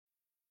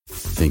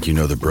Think you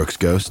know the Brooks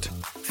Ghost?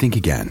 Think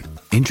again.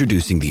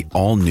 Introducing the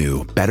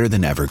all-new,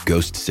 better-than-ever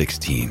Ghost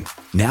 16.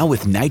 Now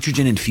with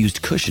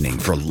nitrogen-infused cushioning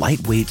for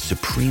lightweight,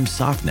 supreme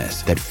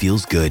softness that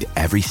feels good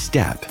every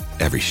step,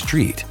 every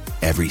street,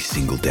 every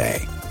single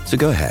day. So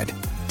go ahead,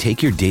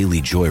 take your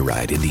daily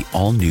joyride in the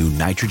all-new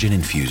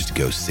nitrogen-infused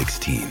Ghost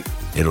 16.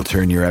 It'll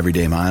turn your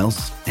everyday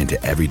miles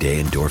into everyday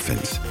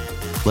endorphins.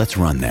 Let's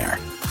run there.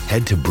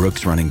 Head to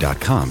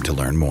brooksrunning.com to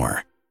learn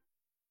more.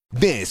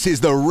 This is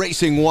the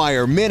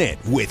RacingWire Minute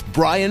with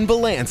Brian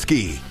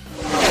Belansky.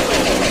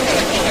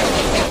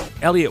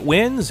 Elliot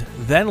wins,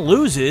 then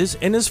loses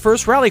in his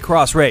first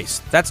Rallycross race.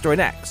 That story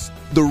next.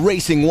 The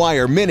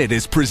RacingWire Minute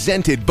is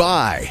presented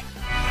by...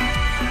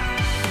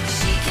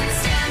 She can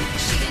stand,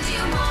 she can do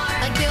more.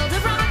 Like build a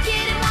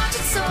rocket and watch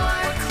it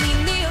soar.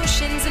 Clean the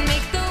oceans and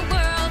make the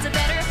world a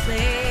better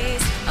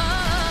place.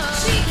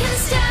 Oh, she can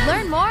stand.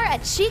 Learn more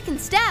at She Can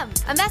STEM.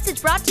 A message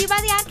brought to you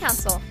by the Ad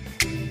Council.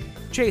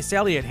 Chase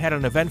Elliott had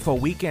an eventful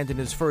weekend in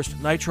his first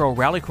Nitro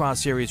Rallycross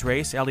Series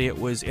race. Elliott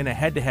was in a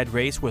head-to-head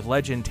race with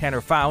legend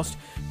Tanner Faust.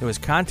 There was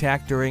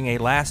contact during a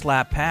last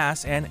lap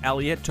pass, and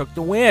Elliott took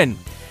the win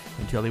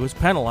until he was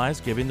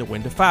penalized, giving the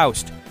win to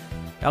Faust.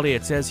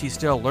 Elliott says he's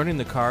still learning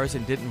the cars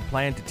and didn't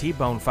plan to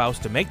T-bone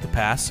Faust to make the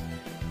pass.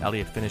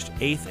 Elliott finished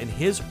 8th in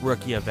his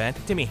rookie event.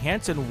 Timmy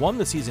Hansen won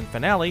the season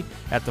finale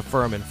at the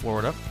Firm in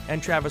Florida,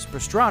 and Travis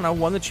Pastrana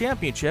won the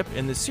championship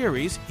in the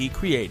series he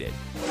created.